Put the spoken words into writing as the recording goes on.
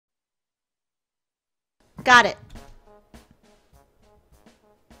Got it.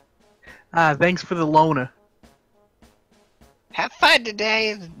 Thanks for the loaner. Have fun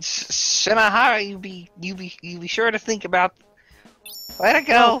today, Shimahara. You be sure to think about where to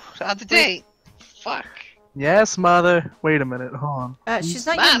go on the date. Fuck. Yes, mother. Wait a minute, hold on. She's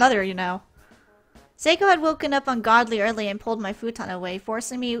not your mother, you know. Seiko had woken up ungodly early and pulled my futon away,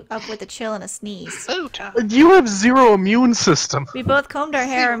 forcing me up with a chill and a sneeze. Futon. You have zero immune system. We both combed our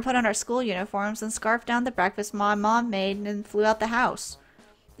hair and put on our school uniforms and scarfed down the breakfast my mom made and flew out the house.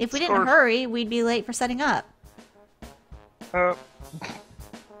 If we didn't hurry, we'd be late for setting up.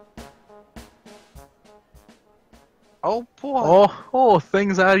 Oh boy. Oh,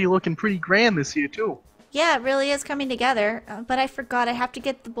 things are already looking pretty grand this year too. Yeah, it really is coming together, but I forgot I have to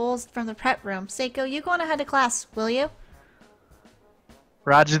get the bowls from the prep room. Seiko, you go on ahead to class, will you?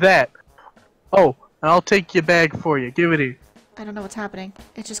 Roger that. Oh, and I'll take your bag for you. Give it here. I don't know what's happening.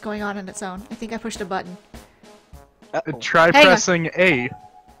 It's just going on its own. I think I pushed a button. Try pressing A.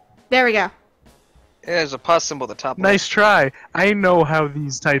 There we go. There's a plus symbol at the top. Nice try. I know how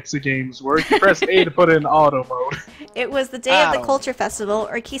these types of games work. You press A to put it in auto mode. It was the day of the Culture Festival,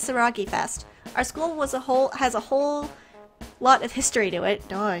 or Kisaragi Fest. Our school has a whole lot of history to it. It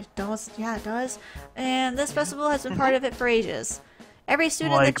does. And this festival has been part of it for ages. Every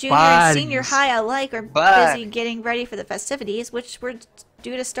student at junior and senior high alike are busy getting ready for the festivities, which were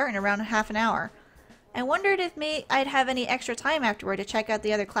due to start in around half an hour. I wondered if I'd have any extra time afterward to check out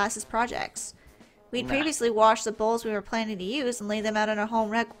the other classes' projects. We'd previously washed the bowls we were planning to use and laid them out in our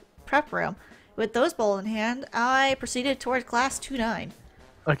home prep room. With those bowls in hand, I proceeded towards class 2-9.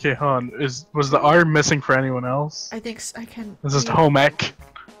 Okay, hon. Was the R missing for anyone else? I think I can. Is this home ec?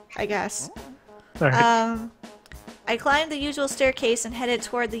 I guess. Alright. I climbed the usual staircase and headed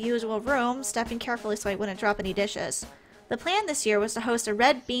toward the usual room, stepping carefully so I wouldn't drop any dishes. The plan this year was to host a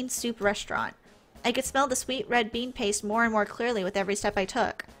red bean soup restaurant. I could smell the sweet red bean paste more and more clearly with every step I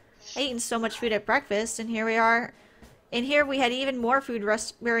took. I'd eaten so much food at breakfast, and here we are. In here we had even more food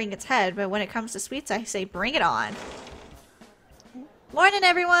rearing its head, but when it comes to sweets, I say bring it on. Morning,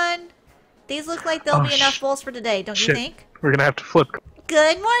 everyone! These look like there'll be enough bowls for today, don't you think? We're gonna have to flip.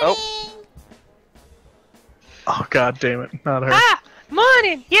 Good morning! Oh, god damn it. Not her. Ah!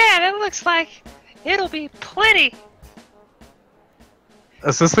 Morning! Yeah, that looks like it'll be plenty.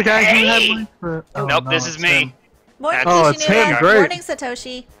 Is this the guy who had like the... Oh, nope, no, this is me. him. Morning, it's him, great. Morning,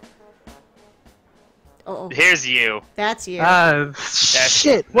 Satoshi. Here's you. That's you.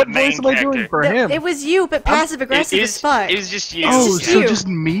 Shit! What voice am I doing for him? It was you, but passive-aggressive as fuck. It was just you. Oh, just so you. just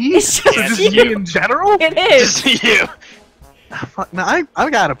me? It's just me in general? It is! Just you. Fuck, now I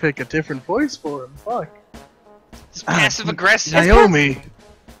gotta pick a different voice for him. Fuck. It's passive-aggressive. Naomi.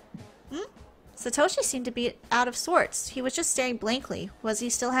 Satoshi seemed to be out of sorts. He was just staring blankly. Was he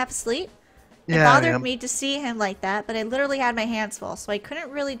still half asleep? It Yeah, bothered me to see him like that, but I literally had my hands full, so I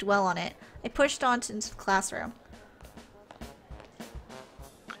couldn't really dwell on it. I pushed on into the classroom.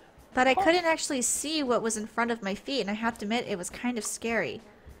 But I couldn't actually see what was in front of my feet, and I have to admit it was kind of scary.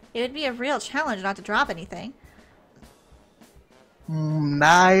 It would be a real challenge not to drop anything.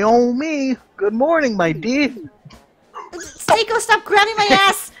 Naomi, good morning, my dear. Seiko, stop grabbing my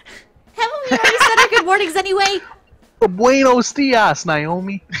ass! Haven't we already said our good mornings anyway? Buenos dias,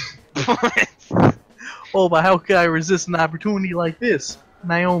 Naomi. Oh, but how could I resist an opportunity like this?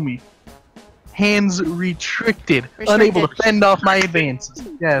 Naomi. Hands restricted. Unable to fend off my advances.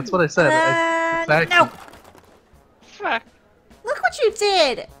 Yeah, that's what I said. Exactly. No! Fuck. Look what you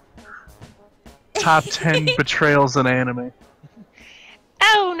did! Top 10 betrayals in anime.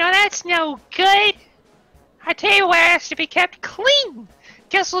 Oh, no, that's no good. I tell you what has to be kept clean.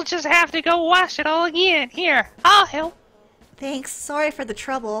 Guess we'll just have to go wash it all again. Here, I'll help. Thanks. Sorry for the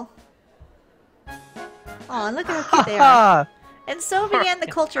trouble. Aw, look at how cute they are. And so began the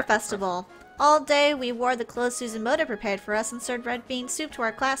Culture Festival. All day, we wore the clothes Susan Moda prepared for us and served red bean soup to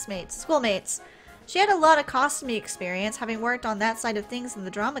our schoolmates. She had a lot of costuming experience, having worked on that side of things in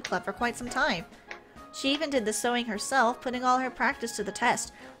the drama club for quite some time. She even did the sewing herself, putting all her practice to the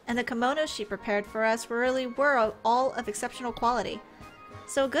test, and the kimonos she prepared for us were all of exceptional quality.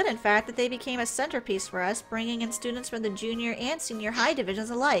 So good, in fact, that they became a centerpiece for us, bringing in students from the junior and senior high divisions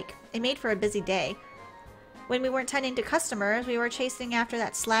alike. It made for a busy day. When we weren't tending to customers, we were chasing after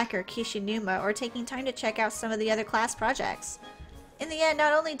that slacker Kishinuma or taking time to check out some of the other class projects. In the end,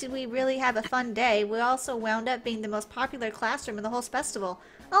 not only did we really have a fun day, we also wound up being the most popular classroom in the whole festival.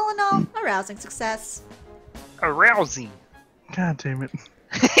 All in all, a rousing success. Arousing. God damn it.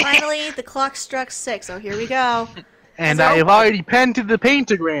 Finally, the clock struck 6, so here we go. And I have already painted the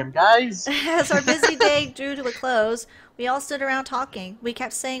pentagram, guys. As our busy day drew to a close, We all stood around talking. We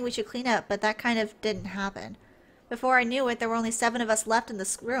kept saying we should clean up, but that kind of didn't happen. Before I knew it, there were only 7 of us left in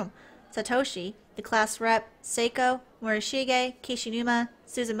this room. Satoshi, the class rep, Seiko, Morishige, Kishinuma,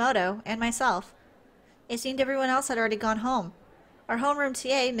 Suzumoto, and myself. It seemed everyone else had already gone home. Our homeroom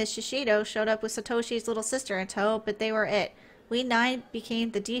TA, Miss Shishido, showed up with Satoshi's little sister in tow, but they were it. We 9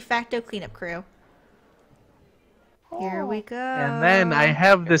 became the de facto cleanup crew. Here we go. And then I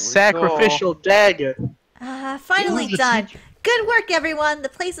have the sacrificial dagger. Finally Ooh, done. Good work, everyone. The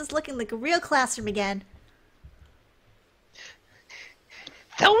place is looking like a real classroom again.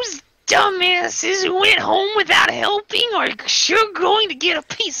 Those dumbasses who went home without helping are sure going to get a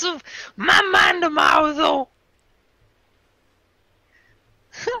piece of my mind tomorrow, though.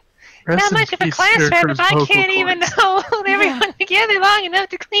 Not much of a class rep if I can't even hold everyone together long enough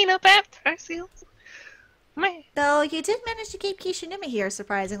to clean up after ourselves. Man. Though you did manage to keep Kishinuma here,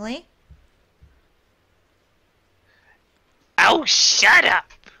 surprisingly. Oh, shut up!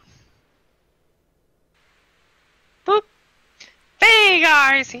 Boop.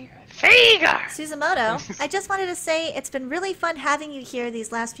 Vagar's here. Vagar! Suzumoto, I just wanted to say it's been really fun having you here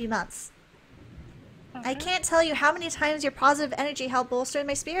these last few months. I can't tell you how many times your positive energy helped bolster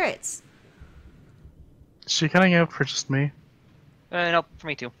my spirits. Is she cutting out for just me? No, for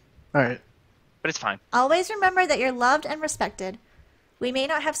me too. Alright. But it's fine. Always remember that you're loved and respected. We may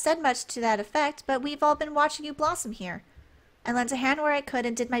not have said much to that effect, but we've all been watching you blossom here. I lent a hand where I could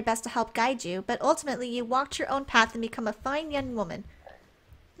and did my best to help guide you, but ultimately you walked your own path and become a fine young woman.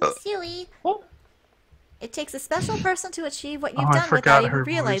 Miss Yui, it takes a special person to achieve what you've done without even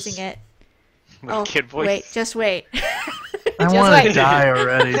realizing it. Little kid voice. Wait, just wait. I want to die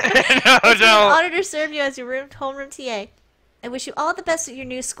already. No, It's been an no. honor to serve you as your homeroom TA. I wish you all the best at your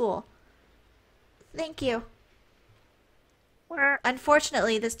new school. Thank you.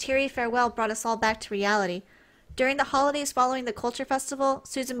 Unfortunately, this teary farewell brought us all back to reality. During the holidays following the Culture Festival,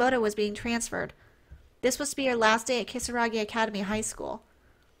 Suzumoto was being transferred. This was to be her last day at Kisaragi Academy High School.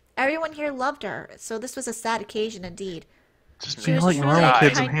 Everyone here loved her, so this was a sad occasion indeed. Just She be was like truly normal a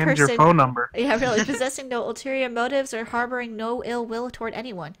kids and kind hand your person. phone number. Yeah, really, possessing no ulterior motives or harboring no ill will toward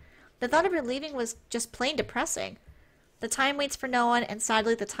anyone. The thought of her leaving was just plain depressing. The time waits for no one, and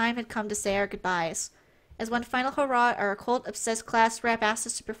sadly the time had come to say our goodbyes. As one final hurrah, our occult-obsessed class rep asked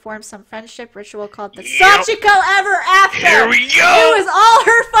us to perform some friendship ritual called the Sachiko Ever After! Here we go! It was all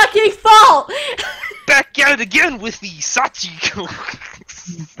her fucking fault! Back at it again with the Sachiko.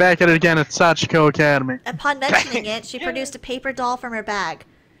 Back at it again at Sachiko Academy. Upon mentioning it, she produced a paper doll from her bag.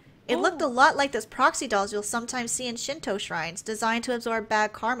 It looked a lot like those proxy dolls you'll sometimes see in Shinto shrines, designed to absorb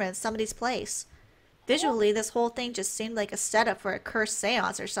bad karma in somebody's place. Visually, this whole thing just seemed like a setup for a cursed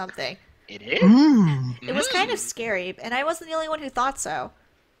seance or something. It is? It was kind of scary, and I wasn't the only one who thought so.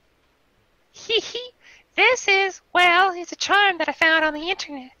 This is, well, it's a charm that I found on the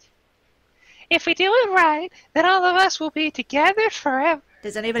internet. If we do it right, then all of us will be together forever.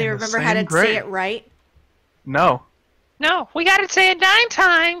 Does anybody In the remember how to same grade. say it right? No. No, we gotta say it 9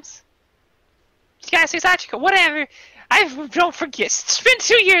 times. You gotta say Sachiko, whatever. Don't forget, it's been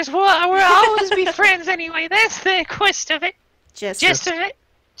 2 years. We'll always be friends anyway. That's the quest of it. Just of it.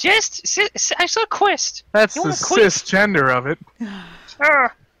 I saw quest. That's You the want a quiz? cisgender of it.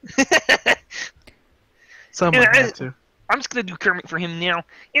 Something like that too. I'm just gonna do Kermit for him now.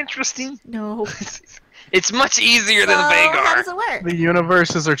 Interesting. No. It's much easier than So, how does Vagar. it work? The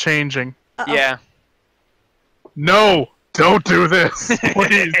universes are changing. Uh-oh. Yeah. No! Don't do this!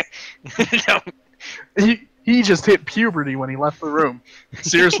 Please! No. He just hit puberty when he left the room.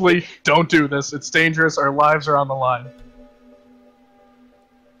 Seriously, don't do this. It's dangerous. Our lives are on the line.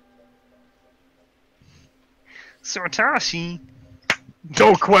 Satoshi.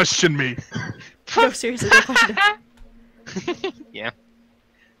 Don't question me. No, seriously, don't question it. Yeah.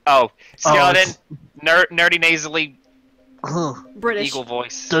 Oh, skeleton. Nerdy nasally British. eagle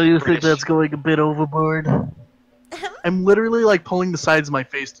voice. Do you British. think that's going a bit overboard? I'm literally like pulling the sides of my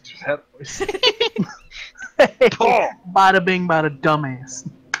face to do that voice. Pull. Bada bing, bada dumbass.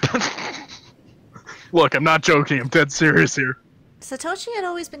 Look, I'm not joking. I'm dead serious here. Satoshi had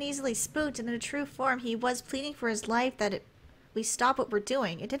always been easily spooked, and in a true form, he was pleading for his life that we stop what we're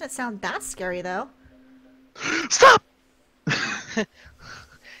doing. It didn't sound that scary, though. Stop!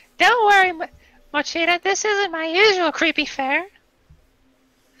 Don't worry, Mochita. This isn't my usual creepy fare.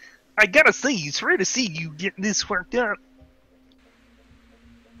 I gotta say, it's rare to see you get this worked up.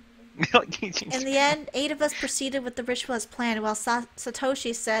 In the end, 8 of us proceeded with the ritual as planned, while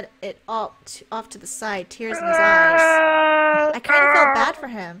Satoshi said it all off to the side, tears in his eyes. I kind of felt bad for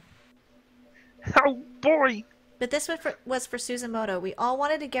him. Oh boy. But this was for Suzumoto. We all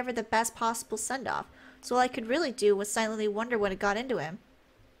wanted to give her the best possible send-off. so all I could really do was silently wonder what had got into him.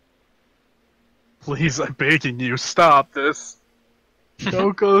 Please, I'm begging you, stop this.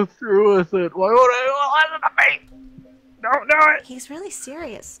 Don't go through with it. Why would I listen to me? Don't do it. He's really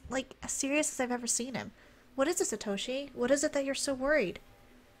serious. Like, as serious as I've ever seen him. What is it, Satoshi? What is it that you're so worried?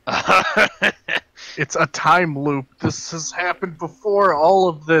 It's a time loop. This has happened before. All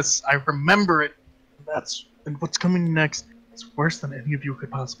of this. I remember it. And what's coming next is worse than any of you could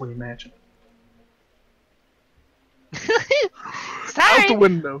possibly imagine. Sorry. Out the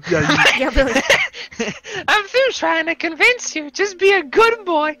window. Yeah, Yeah, really. I'm through trying to convince you. Just be a good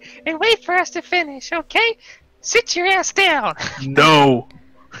boy and wait for us to finish, okay? Sit your ass down. No.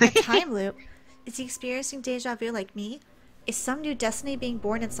 A time loop? Is he experiencing deja vu like me? Is some new destiny being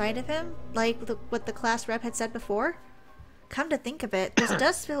born inside of him? Like what the class rep had said before? Come to think of it, this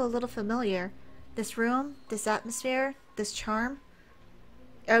does feel a little familiar. This room, this atmosphere, this charm.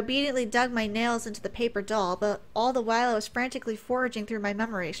 I obediently dug my nails into the paper doll, but all the while I was frantically foraging through my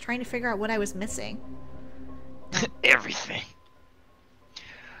memories, trying to figure out what I was missing. Everything.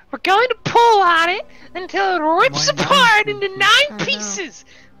 We're going to pull on it until it rips Why apart nine into pieces? 9 pieces.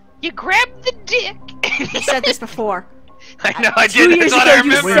 You grab the dick. You said this before. I know I 2 did. years That's what ago I you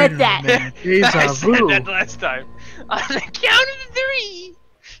remember. said that. I Deja said vu. that last time. On the count of 3,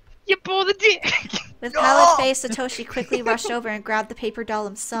 you pull the dick. With pallid face, Satoshi quickly rushed over and grabbed the paper doll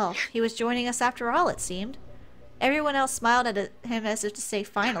himself. He was joining us after all, it seemed. Everyone else smiled at him as if to say,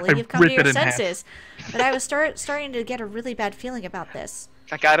 finally, I you've come to rip your it in half. senses. But I was starting to get a really bad feeling about this.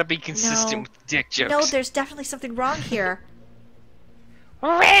 I gotta be consistent with dick jokes. No, there's definitely something wrong here.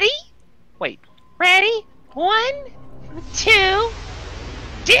 Ready? Wait. Ready? 1, 2,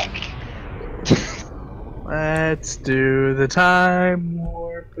 dick. Let's do the time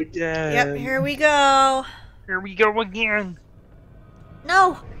warp again. Yep, here we go. Here we go again.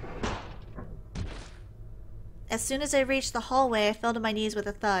 No! As soon as I reached the hallway, I fell to my knees with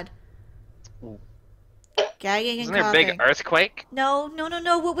a thud. Gagging and Isn't there a coughing. big earthquake? No.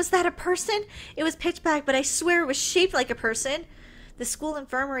 What was that, a person? It was pitch black, but I swear it was shaped like a person. The school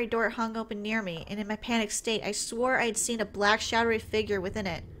infirmary door hung open near me, and in my panicked state, I swore I had seen a black, shadowy figure within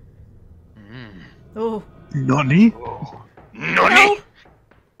it. Oh. Nani? Nani? No!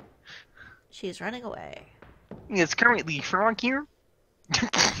 She's running away. It's currently frog here.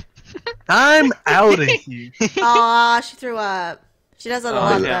 I'm out of here. Aw, she threw up. She does that a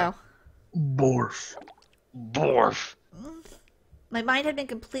lot, yeah. though. Borf. Borf. My mind had been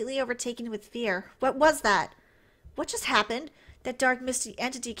completely overtaken with fear. What was that? What just happened? That dark, misty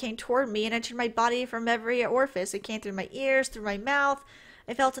entity came toward me and entered my body from every orifice. It came through my ears, through my mouth.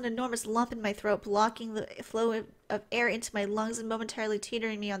 I felt an enormous lump in my throat, blocking the flow of air into my lungs and momentarily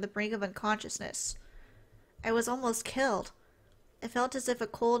teetering me on the brink of unconsciousness. I was almost killed. I felt as if a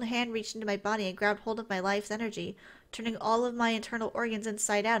cold hand reached into my body and grabbed hold of my life's energy, turning all of my internal organs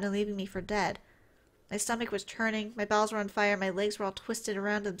inside out and leaving me for dead. My stomach was churning, my bowels were on fire, my legs were all twisted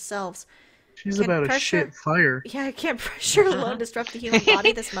around themselves. She's Can about pressure- a shit fire. Yeah, I can't pressure alone disrupt the human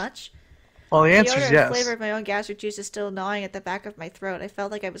body this much. Well, the The answer odor is and yes. flavor of my own gastric juice is still gnawing at the back of my throat. I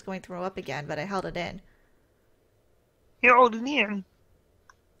felt like I was going to throw up again, but I held it in. You're holding in.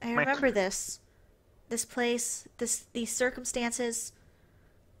 I remember this. This place, these circumstances.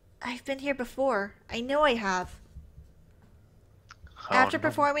 I've been here before. I know I have. After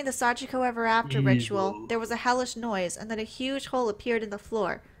performing the Sachiko Ever After ritual, there was a hellish noise, and then a huge hole appeared in the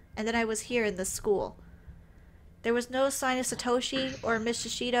floor, and then I was here in this school. There was no sign of Satoshi, or Miss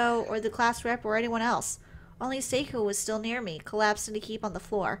Shishido, or the class rep, or anyone else. Only Seiko was still near me, collapsed in a heap on the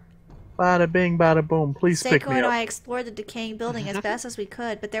floor. Bada bing, bada boom. Please pick Seiko me and up. I explored the decaying building as best as we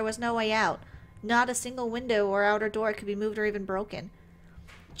could, but there was no way out. Not a single window or outer door could be moved or even broken.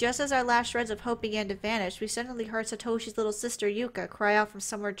 Just as our last shreds of hope began to vanish, we suddenly heard Satoshi's little sister Yuka cry out from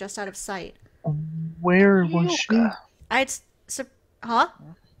somewhere just out of sight. Where was she? Huh?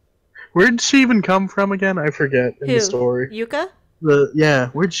 Where did she even come from again? I forget in Who? the story. Yuka?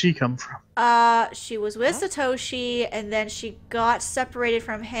 Where'd she come from? She was with Satoshi, and then she got separated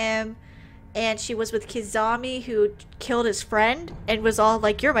from him, and she was with Kizami, who killed his friend, and was all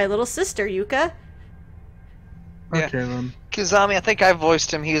like, "You're my little sister, Yuka." Yeah. Okay then. Kizami, I think I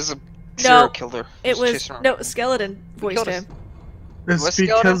voiced him. He was a serial killer. It Just was chasing around. no Skeleton voiced killed him. It's Was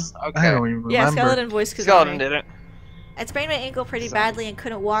because Skeleton? I Okay. don't even remember. Yeah, Skeleton voiced Kizami. Skeleton did it. I'd sprained my ankle pretty badly and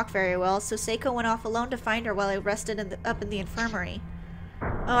couldn't walk very well, so Seiko went off alone to find her while I rested up in the infirmary.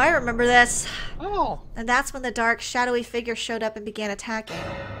 Oh, I remember this. Oh. And that's when the dark, shadowy figure showed up and began attacking.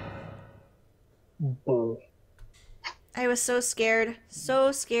 Oh. I was so scared.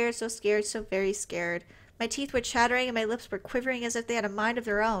 So scared, so scared, so very scared. My teeth were chattering and my lips were quivering as if they had a mind of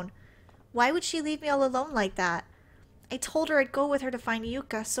their own. Why would she leave me all alone like that? I told her I'd go with her to find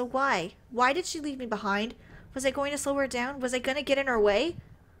Yuka, so why? Why did she leave me behind? Was I going to slow her down? Was I gonna get in her way?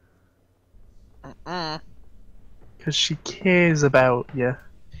 Because she cares about you.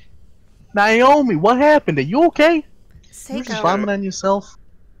 Naomi, what happened? Are you okay? You just Seiko. vomit on yourself?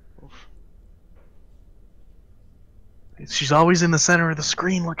 She's always in the center of the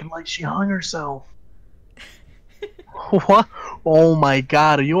screen looking like she hung herself. What? Oh my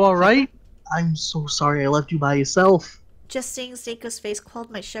god, are you alright? I'm so sorry I left you by yourself. Just seeing Seiko's face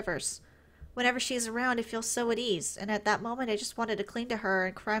quelled my shivers. Whenever she's around, I feel so at ease, and at that moment I just wanted to cling to her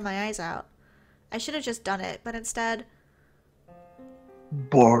and cry my eyes out. I should have just done it, but instead...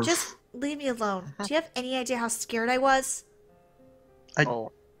 Barf. Just leave me alone. Do you have any idea how scared I was?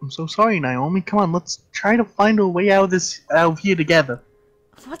 I'm so sorry, Naomi. Come on, let's try to find a way out of here together.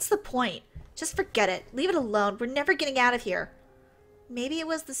 What's the point? Just forget it. Leave it alone. We're never getting out of here. Maybe it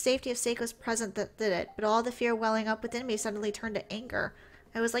was the safety of Seiko's presence that did it, but all the fear welling up within me suddenly turned to anger.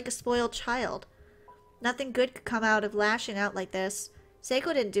 I was like a spoiled child. Nothing good could come out of lashing out like this.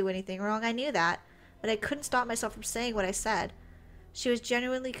 Seiko didn't do anything wrong, I knew that, but I couldn't stop myself from saying what I said. She was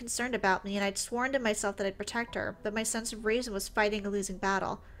genuinely concerned about me, and I'd sworn to myself that I'd protect her, but my sense of reason was fighting a losing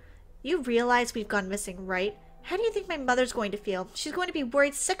battle. You realize we've gone missing, right? How do you think my mother's going to feel? She's going to be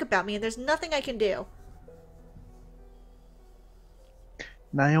worried sick about me, and there's nothing I can do.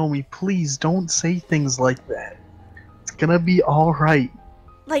 Naomi, please don't say things like that. It's gonna be alright.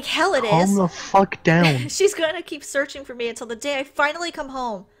 Like hell it is. Calm the fuck down. She's gonna keep searching for me until the day I finally come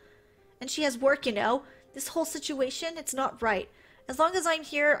home. And she has work, you know. This whole situation, it's not right. As long as I'm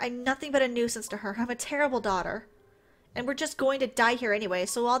here, I'm nothing but a nuisance to her. I'm a terrible daughter. And we're just going to die here anyway,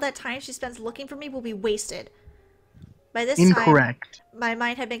 so all that time she spends looking for me will be wasted. By this Incorrect. time, my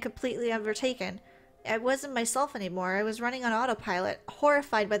mind had been completely overtaken. I wasn't myself anymore. I was running on autopilot,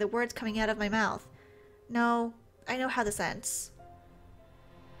 horrified by the words coming out of my mouth. No, I know how this ends.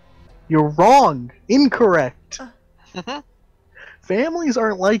 You're wrong. Incorrect. Families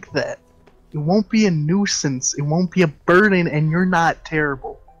aren't like that. It won't be a nuisance. It won't be a burden, and you're not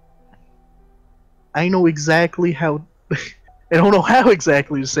terrible. I know exactly how... I don't know how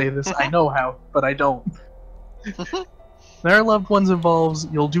exactly to say this. I know how, but I don't. When our loved ones involves,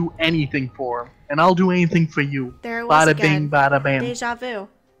 you'll do anything for them, and I'll do anything for you. There it was Bada again. bing, bada bam. Deja vu.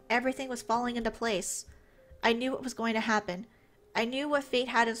 Everything was falling into place. I knew what was going to happen. I knew what fate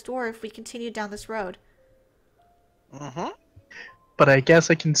had in store if we continued down this road. But I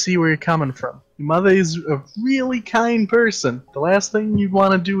guess I can see where you're coming from. Your mother is a really kind person. The last thing you'd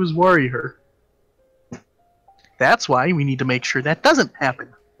want to do is worry her. That's why we need to make sure that doesn't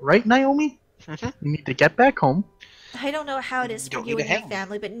happen. Right, Naomi? You need to get back home. I don't know how it is for you and your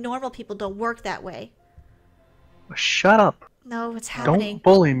family, but normal people don't work that way. Shut up. No, it's happening. Don't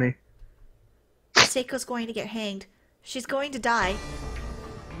bully me. Seiko's going to get hanged. She's going to die.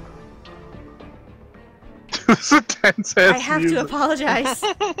 This is tense ass I have music. to apologize.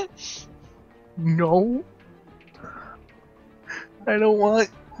 No. I don't want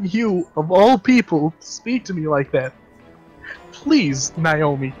you, of all people, to speak to me like that. Please,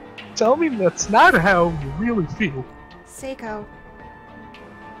 Naomi, tell me that's not how you really feel. Seiko.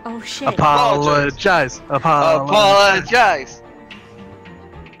 Oh shit. Apologize. Apologize.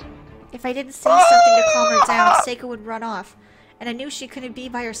 If I didn't say something to calm her down, Seiko would run off. And I knew she couldn't be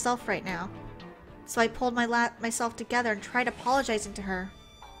by herself right now. So I pulled myself together and tried apologizing to her.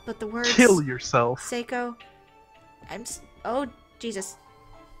 But the words... Kill yourself. Seiko... Oh, Jesus.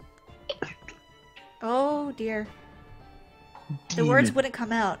 Oh, dear. The words wouldn't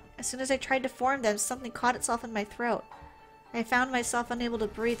come out. As soon as I tried to form them, something caught itself in my throat. I found myself unable to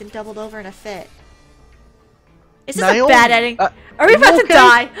breathe and doubled over in a fit. Is this a bad ending? Are we about to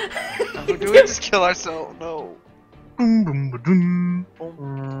die? Do we just kill ourselves? No.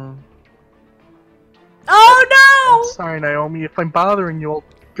 Oh no! I'm sorry, Naomi. If I'm bothering you, I'll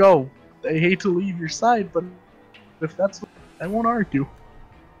go. I hate to leave your side, but if that's... I won't argue.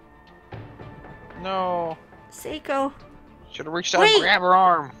 No. Seiko. Should have reached out and grabbed her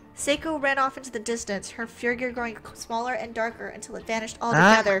arm. Seiko ran off into the distance, her figure growing smaller and darker until it vanished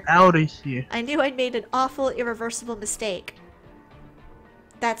altogether. Out of here. I knew I'd made an awful, irreversible mistake.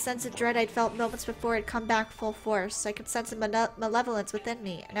 That sense of dread I'd felt moments before had come back full force. I could sense a malevolence within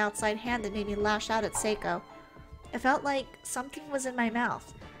me, an outside hand that made me lash out at Seiko. It felt like something was in my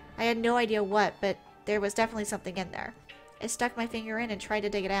mouth. I had no idea what, but there was definitely something in there. I stuck my finger in and tried to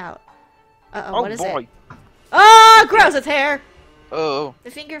dig it out. Uh-oh, what is it? Oh, gross, it's hair! Uh-oh.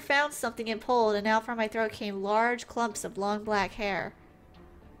 The finger found something and pulled, and out from my throat came large clumps of long black hair.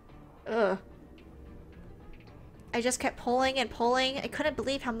 Ugh. I just kept pulling and pulling. I couldn't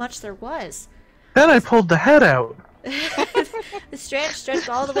believe how much there was. Then I pulled the head out. The strand stretched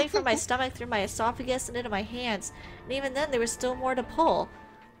all the way from my stomach through my esophagus and into my hands, and even then there was still more to pull.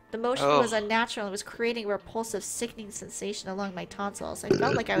 The motion was unnatural and was creating a repulsive, sickening sensation along my tonsils. I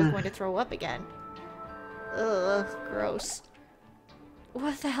felt like I was going to throw up again. Ugh, gross.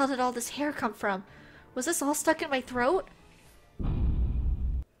 What the hell did all this hair come from? Was this all stuck in my throat?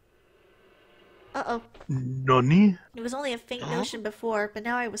 Uh-oh. Nani? It was only a faint notion before, but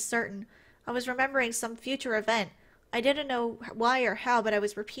now I was certain. I was remembering some future event. I didn't know why or how, but I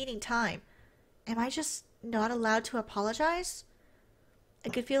was repeating time. Am I just not allowed to apologize? I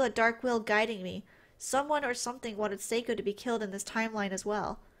could feel a dark will guiding me. Someone or something wanted Seiko to be killed in this timeline as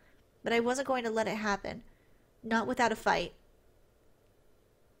well. But I wasn't going to let it happen. Not without a fight.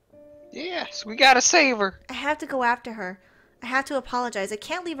 Yes, we gotta save her. I have to go after her. I have to apologize. I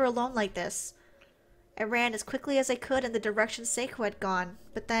can't leave her alone like this. I ran as quickly as I could in the direction Seiko had gone,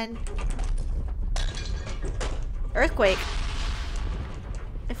 but then... Earthquake!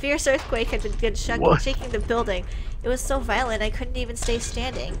 A fierce earthquake had been shaking the building. It was so violent I couldn't even stay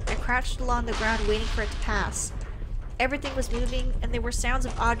standing. I crouched along the ground waiting for it to pass. Everything was moving, and there were sounds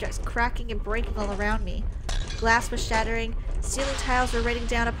of objects cracking and breaking all around me. Glass was shattering, ceiling tiles were raining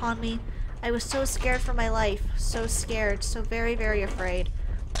down upon me. I was so scared for my life, so scared, so very, very afraid.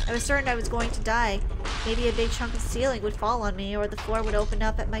 I was certain I was going to die. Maybe a big chunk of ceiling would fall on me, or the floor would open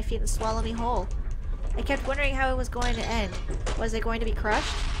up at my feet and swallow me whole. I kept wondering how it was going to end. Was I going to be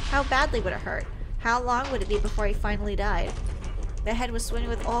crushed? How badly would it hurt? How long would it be before I finally died? My head was swimming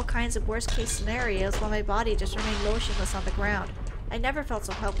with all kinds of worst-case scenarios while my body just remained motionless on the ground. I never felt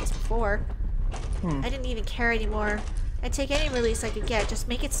so helpless before. I didn't even care anymore. I'd take any release I could get, just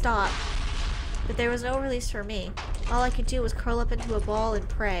make it stop. But there was no release for me. All I could do was curl up into a ball and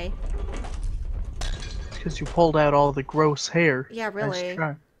pray. It's because you pulled out all the gross hair. Yeah, really. Nice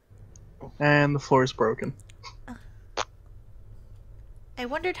try. And the floor is broken. I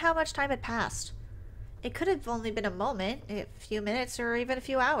wondered how much time had passed. It could have only been a moment, a few minutes, or even a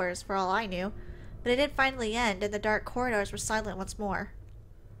few hours, for all I knew. But it did finally end, and the dark corridors were silent once more.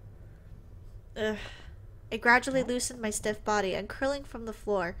 Ugh. I gradually loosened my stiff body, uncurling from the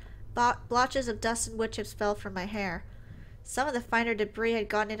floor. Blotches of dust and wood chips fell from my hair. Some of the finer debris had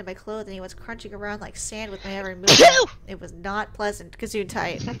gotten into my clothing and was crunching around like sand with my every movement. It was not pleasant,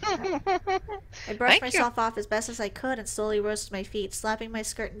 Gesundheit. I brushed myself off as best as I could and slowly rose to my feet, slapping my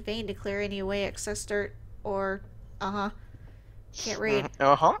skirt in vain to clear any away excess dirt or... Can't read.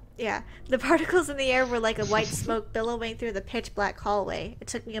 Yeah. The particles in the air were like a white smoke billowing through the pitch-black hallway. It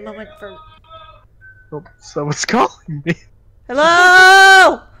took me a moment for... Oh, someone's calling me.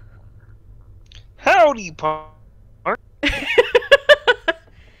 Hello! Howdy, Park.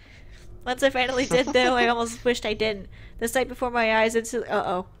 Once I finally did, though, I almost wished I didn't. The sight before my eyes instantly...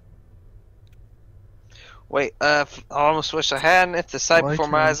 Uh-oh. Wait, I almost wish I hadn't. If the sight before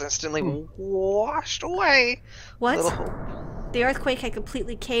my eyes instantly washed away. What? The earthquake had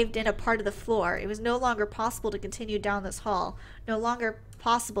completely caved in a part of the floor. It was no longer possible to continue down this hall. No longer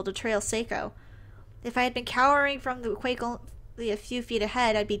possible to trail Seiko. If I had been cowering from the quake only a few feet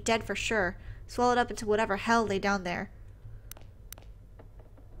ahead, I'd be dead for sure. Swallowed up into whatever hell lay down there.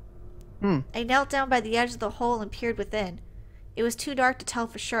 I knelt down by the edge of the hole and peered within. It was too dark to tell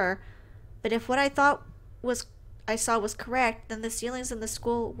for sure, but if what I saw was correct, then the ceilings in the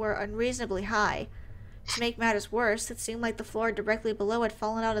school were unreasonably high. To make matters worse, it seemed like the floor directly below had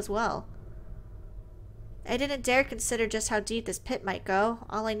fallen out as well. I didn't dare consider just how deep this pit might go.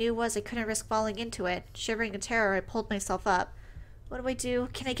 All I knew was I couldn't risk falling into it. Shivering in terror, I pulled myself up. What do I do?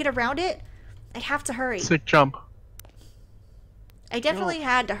 Can I get around it? I have to hurry. Sick jump. I definitely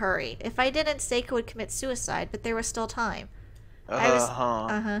had to hurry. If I didn't, Seiko would commit suicide, but there was still time. I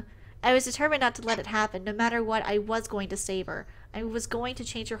was determined not to let it happen. No matter what, I was going to save her. I was going to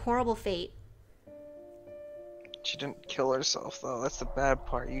change her horrible fate. She didn't kill herself, though. That's the bad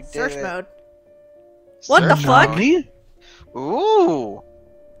part. You did Search it. mode. What the fuck? Ooh.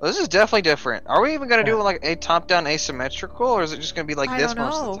 This is definitely different. Are we even going to do like a top-down asymmetrical, or is it just going to be like this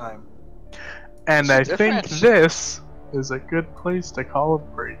most of the time? And I think this is a good place to call a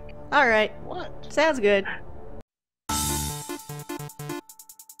break. Alright. What? Sounds good.